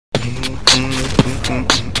Target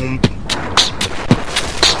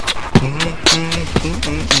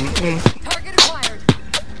acquired.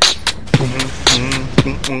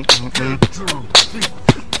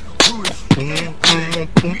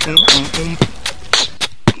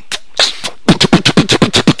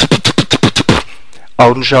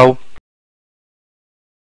 Odin show.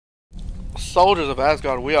 Soldiers of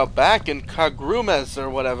Asgard, we are back in Kagrumes or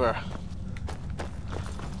whatever.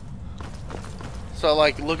 So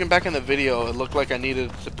like looking back in the video, it looked like I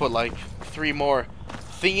needed to put like 3 more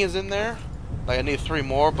thingies in there. Like I need 3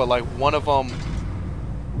 more, but like one of them.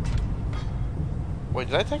 Wait,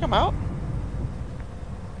 did I take them out?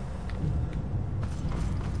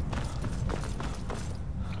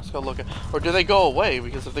 Let's go look at. Or do they go away?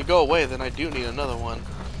 Because if they go away, then I do need another one.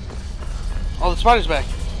 Oh, the spider's back.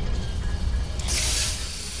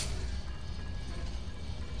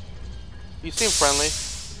 You seem friendly.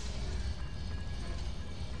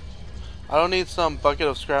 I don't need some bucket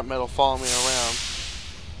of scrap metal following me around.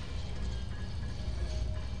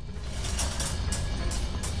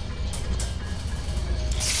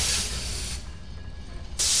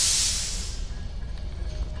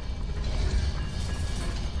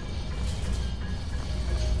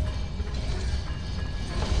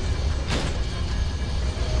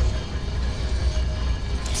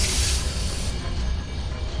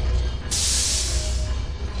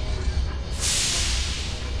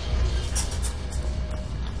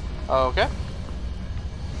 Okay.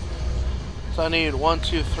 So I need 1,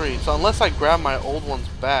 2, 3. So unless I grab my old ones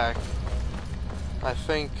back, I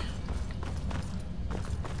think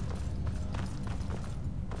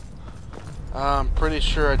I'm pretty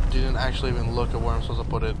sure I didn't actually even look at where I'm supposed to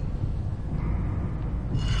put it.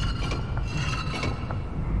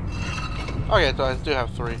 Okay, so I do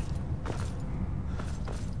have 3.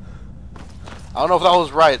 I don't know if that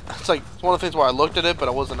was right. It's like it's one of the things where I looked at it, but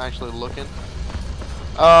I wasn't actually looking.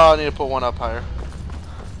 Oh, I need to put one up higher.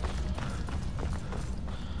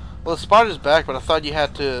 Well, the spider's back, but I thought you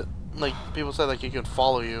had to, like, people said like you could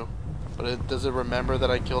follow you. But does it remember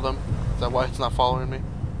that I killed him? Is that why it's not following me?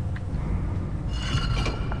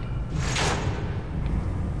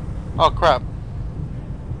 Oh, crap.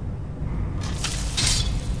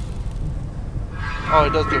 Oh,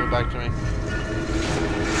 it does give it back to me.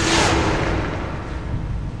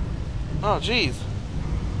 Oh, jeez.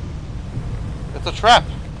 It's a trap.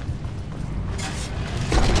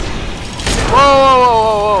 Whoa, whoa, whoa,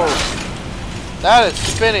 whoa, whoa. That is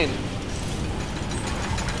spinning.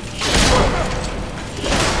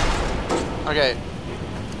 Okay.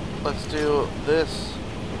 Let's do this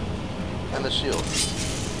and the shield.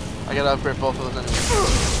 I gotta upgrade both of those anyway.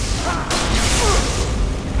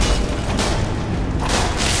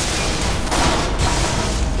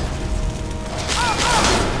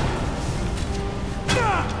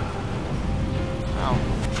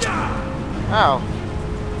 Ow.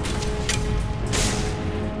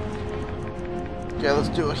 Okay, let's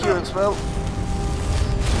do a healing spell.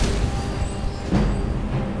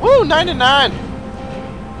 Woo! 99!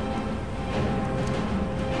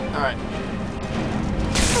 Alright.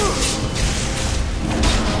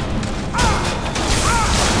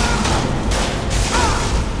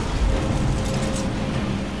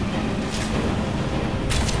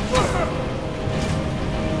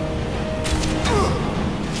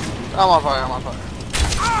 I'm on fire, I'm on fire.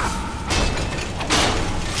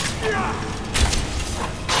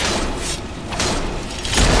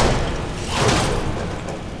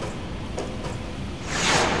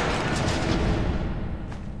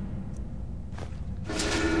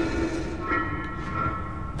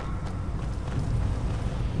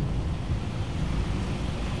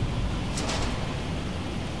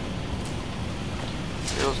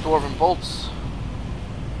 Here those Dwarven bolts.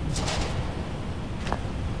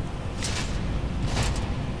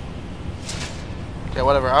 Okay,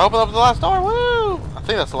 whatever. I opened up the last door. Woo! I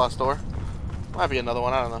think that's the last door. Might be another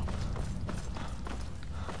one. I don't know.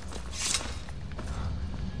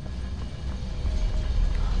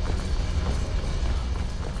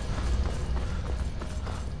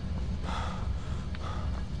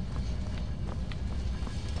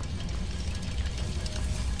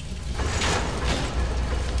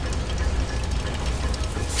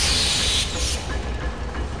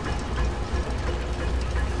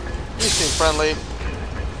 You seem friendly.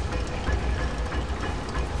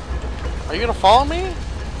 Are you gonna follow me?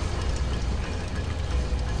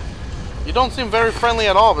 You don't seem very friendly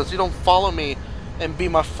at all, but you don't follow me and be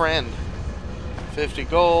my friend. 50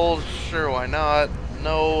 gold, sure, why not?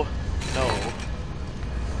 No, no.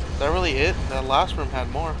 Is that really it? That last room had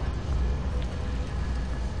more.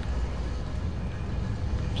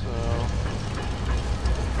 So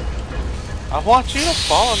I want you to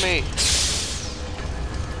follow me.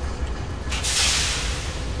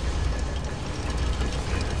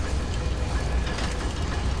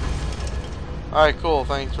 Alright, cool.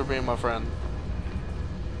 Thanks for being my friend.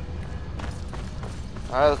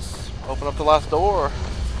 Alright, let's open up the last door.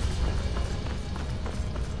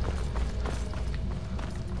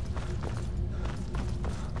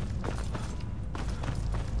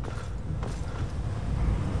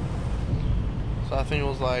 So I think it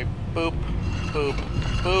was like boop, boop,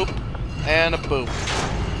 boop, and a boop.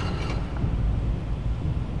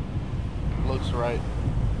 Looks right.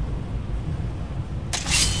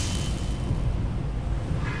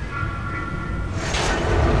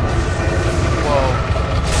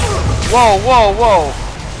 Whoa, whoa, whoa!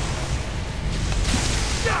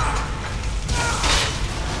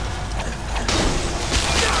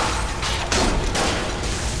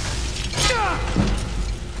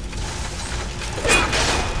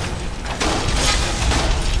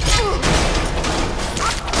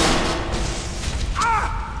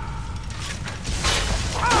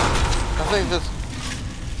 I think this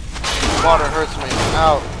water hurts me.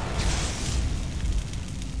 Ow.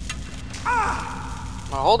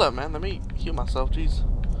 Oh, hold up, man. Let me heal myself. Jeez.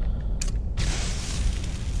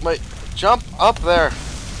 Wait. Jump up there.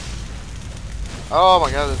 Oh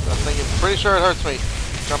my god. I'm pretty sure it hurts me.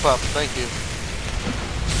 Jump up. Thank you.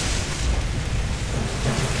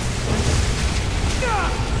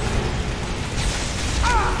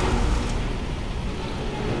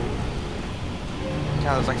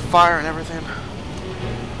 God, there's like fire and everything.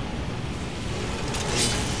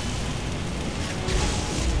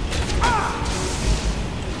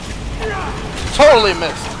 Totally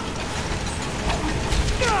missed.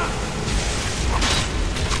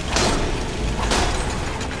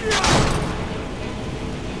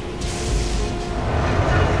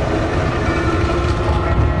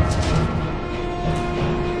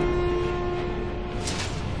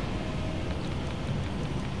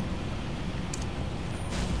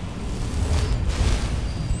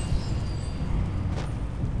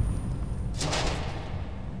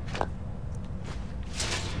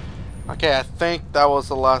 Okay, I think that was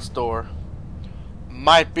the last door.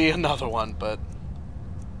 Might be another one, but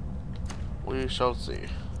we shall see.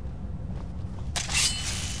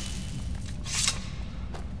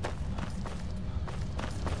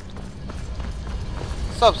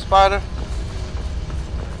 What's up, spider?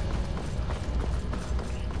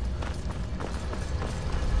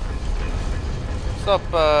 What's up,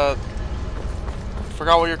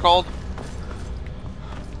 forgot what you're called?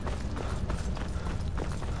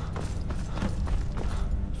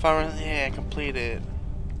 Yeah, completed.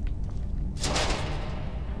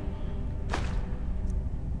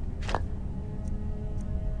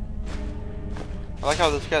 I like how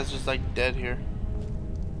this guy's just like dead here.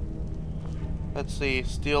 Let's see.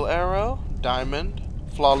 Steel arrow, diamond,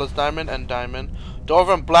 flawless diamond, and diamond.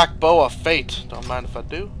 Dwarven black bow of fate. Don't mind if I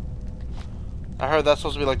do. I heard that's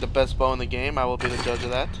supposed to be like the best bow in the game. I will be the judge of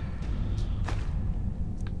that.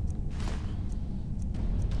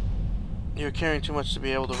 You're carrying too much to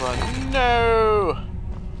be able to run. No!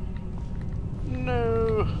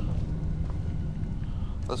 No!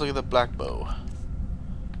 Let's look at the black bow.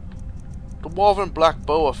 Dwarven black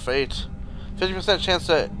bow of fate. 50% chance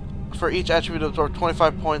for each attribute to absorb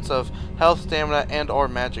 25 points of health, stamina, and or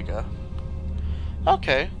magicka.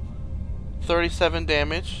 Okay. 37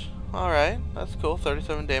 damage. Alright, that's cool.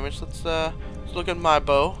 37 damage. Let's look at my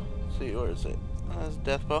bow. Let's see, where is it? That's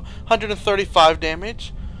death bow. 135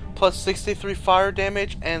 damage. Plus 63 fire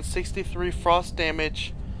damage and 63 frost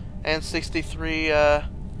damage and 63 so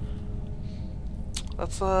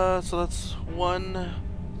that's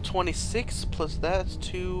 126 plus that's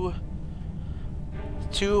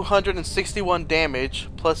 261 damage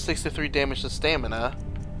plus 63 damage to stamina.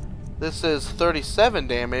 This is 37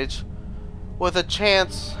 damage with a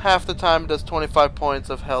chance half the time does 25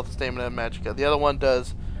 points of health, stamina, and magicka. The other one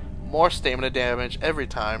does more stamina damage every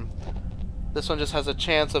time. This one just has a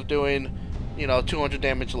chance of doing, you know, 200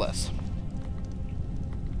 damage less.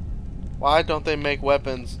 Why don't they make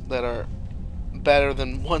weapons that are better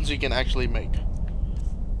than ones you can actually make?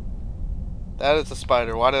 That is a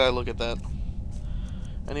spider. Why did I look at that?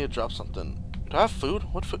 I need to drop something. Do I have food?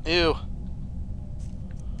 What food? Ew.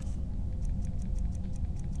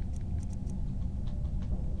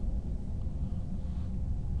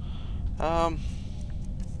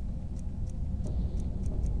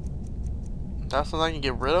 That's something I can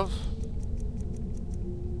get rid of?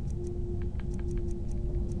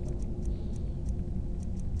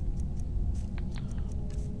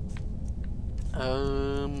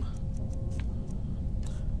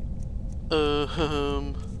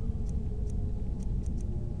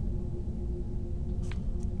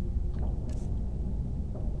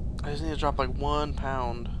 I just need to drop like 1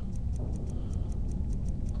 pound.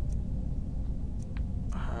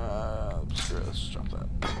 Screw it, let's drop that.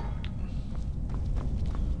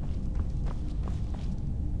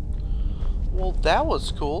 Well, that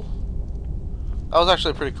was cool. That was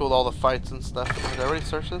actually pretty cool, all the fights and stuff. Did I already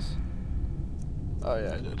search this? Oh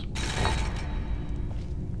yeah, I did.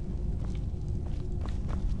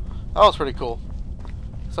 That was pretty cool.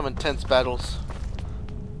 Some intense battles.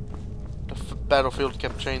 The battlefield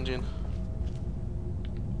kept changing.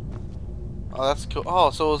 Oh, that's cool.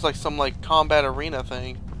 Oh, so it was like some like combat arena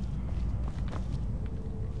thing.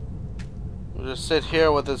 We'll just sit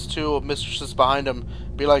here with his two mistresses behind him.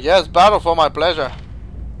 Be like, yes, battle for my pleasure.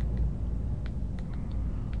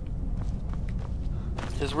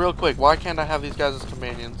 Just real quick, why can't I have these guys as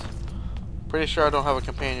companions? Pretty sure I don't have a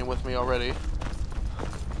companion with me already.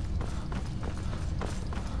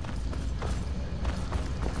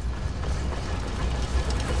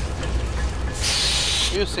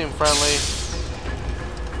 You seem friendly.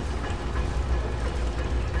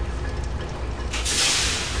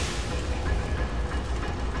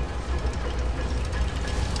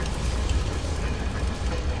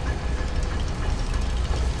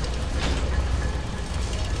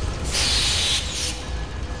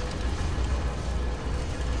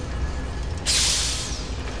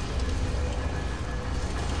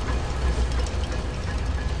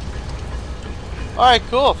 Alright,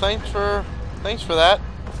 cool. Thanks for that.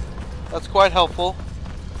 That's quite helpful.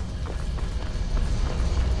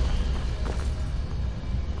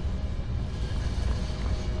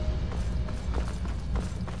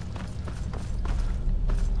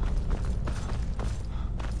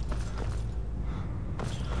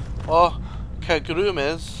 Well,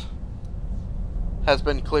 Kagrumis has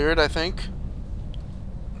been cleared, I think.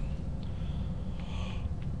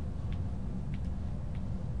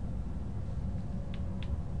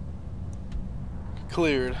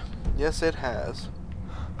 Cleared. Yes, it has.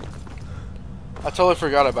 I totally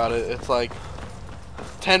forgot about it. It's like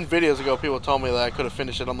 10 videos ago people told me that I could have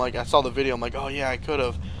finished it. I'm like, I saw the video, I'm like, oh yeah, I could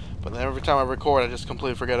have. But then every time I record, I just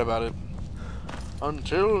completely forget about it.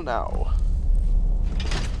 Until now.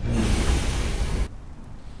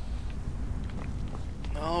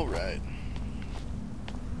 Alright.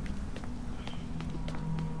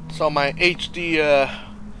 So my HD,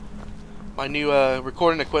 my new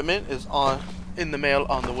recording equipment is in the mail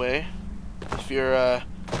on the way. If you're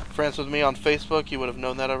friends with me on Facebook, you would have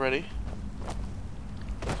known that already.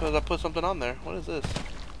 Because I put something on there. What is this?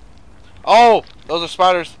 Oh! Those are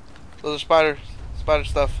spiders. Those are spider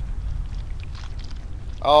stuff.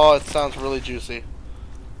 Oh, it sounds really juicy.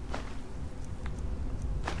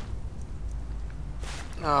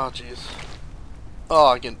 Oh, jeez. Oh,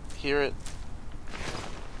 I can hear it.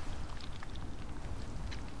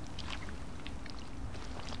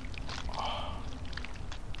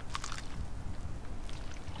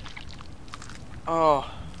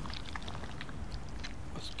 Oh,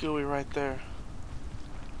 that's gooey right there.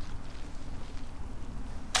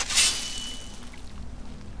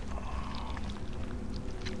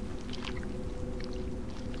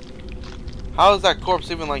 How is that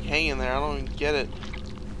corpse even like hanging there? I don't even get it.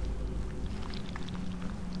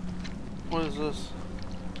 What is this?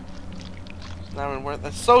 It's not even worth.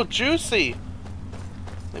 That's so juicy.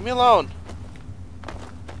 Leave me alone.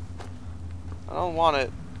 I don't want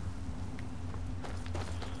it.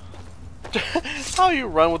 How you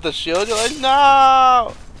run with the shield? You're like, no!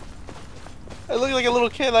 I look like a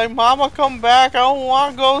little kid, like, Mama, come back, I don't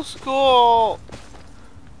want to go to school!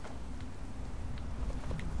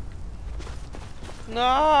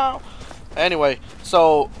 No! Anyway,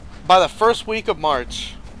 so, by the first week of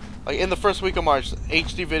March, like, in the first week of March,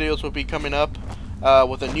 HD videos will be coming up,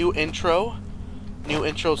 with a new intro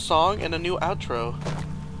song, and a new outro.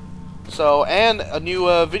 So, and a new,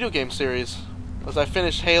 video game series. As I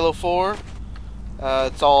finished Halo 4,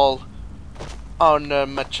 it's all on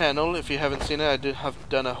my channel. If you haven't seen it, I have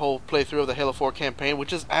done a whole playthrough of the Halo 4 campaign,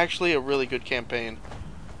 which is actually a really good campaign.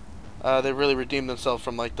 They really redeemed themselves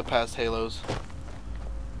from like the past Halos.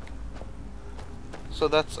 So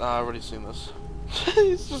that's I've already seen this.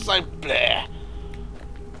 It's just like bleh.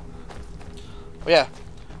 But yeah,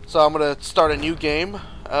 so I'm gonna start a new game.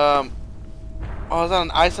 Oh, is that an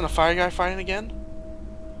ice and a fire guy fighting again?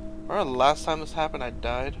 Remember the last time this happened, I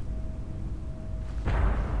died?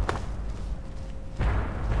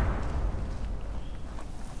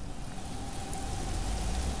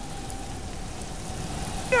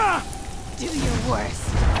 Do your worst.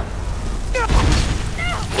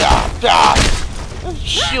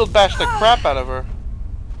 Shield bashed the crap out of her.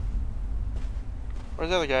 Where's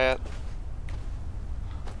the other guy at?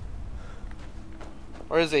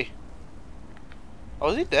 Where is he? Oh,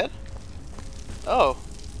 is he dead? Oh.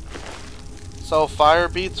 So fire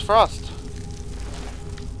beats frost.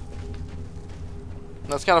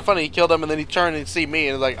 And that's kind of funny. He killed him and then he turned and see me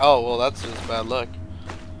and was like, oh, well, that's just bad luck.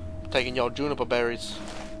 Taking y'all juniper berries.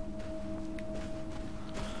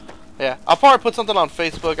 Yeah, I'll probably put something on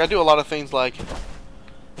Facebook. I do a lot of things like,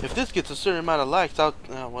 if this gets a certain amount of likes, I'll...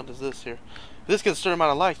 Oh, what is this here? If this gets a certain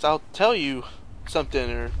amount of likes, I'll tell you something.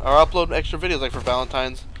 Or upload extra videos like for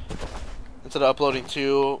Valentine's. Instead of uploading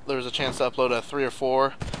 2, there was a chance to upload a 3 or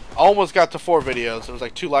 4. Almost got to 4 videos. It was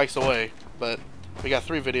like 2 likes away. But we got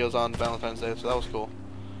 3 videos on Valentine's Day, so that was cool.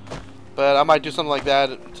 But I might do something like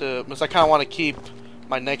that because I kind of want to keep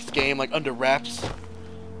my next game like under wraps.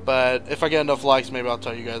 But if I get enough likes, maybe I'll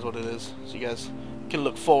tell you guys what it is, so you guys can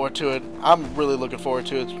look forward to it. I'm really looking forward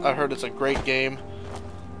to it. I heard it's a great game,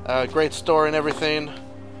 great story and everything.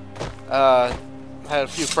 Had a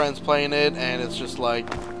few friends playing it, and it's just like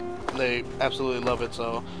they absolutely love it.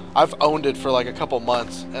 So I've owned it for like a couple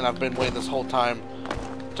months, and I've been waiting this whole time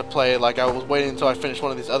to play. Like I was waiting until I finished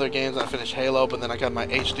one of these other games. I finished Halo, but then I got my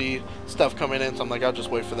HD stuff coming in, so I'm like, I'll just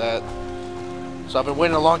wait for that. So I've been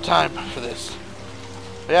waiting a long time for this.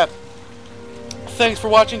 But yeah, thanks for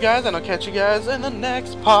watching, guys, and I'll catch you guys in the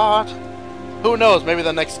next part. Who knows, maybe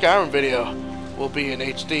the next Skyrim video will be in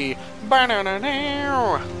HD.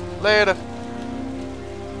 Later.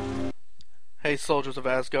 Hey soldiers of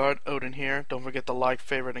Asgard, Odin here. Don't forget to like,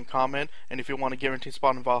 favorite, and comment. And if you want a guaranteed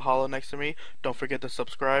spot in Valhalla next to me, don't forget to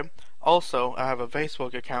subscribe. Also, I have a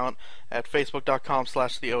Facebook account at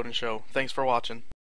facebook.com/theodinshow. Thanks for watching.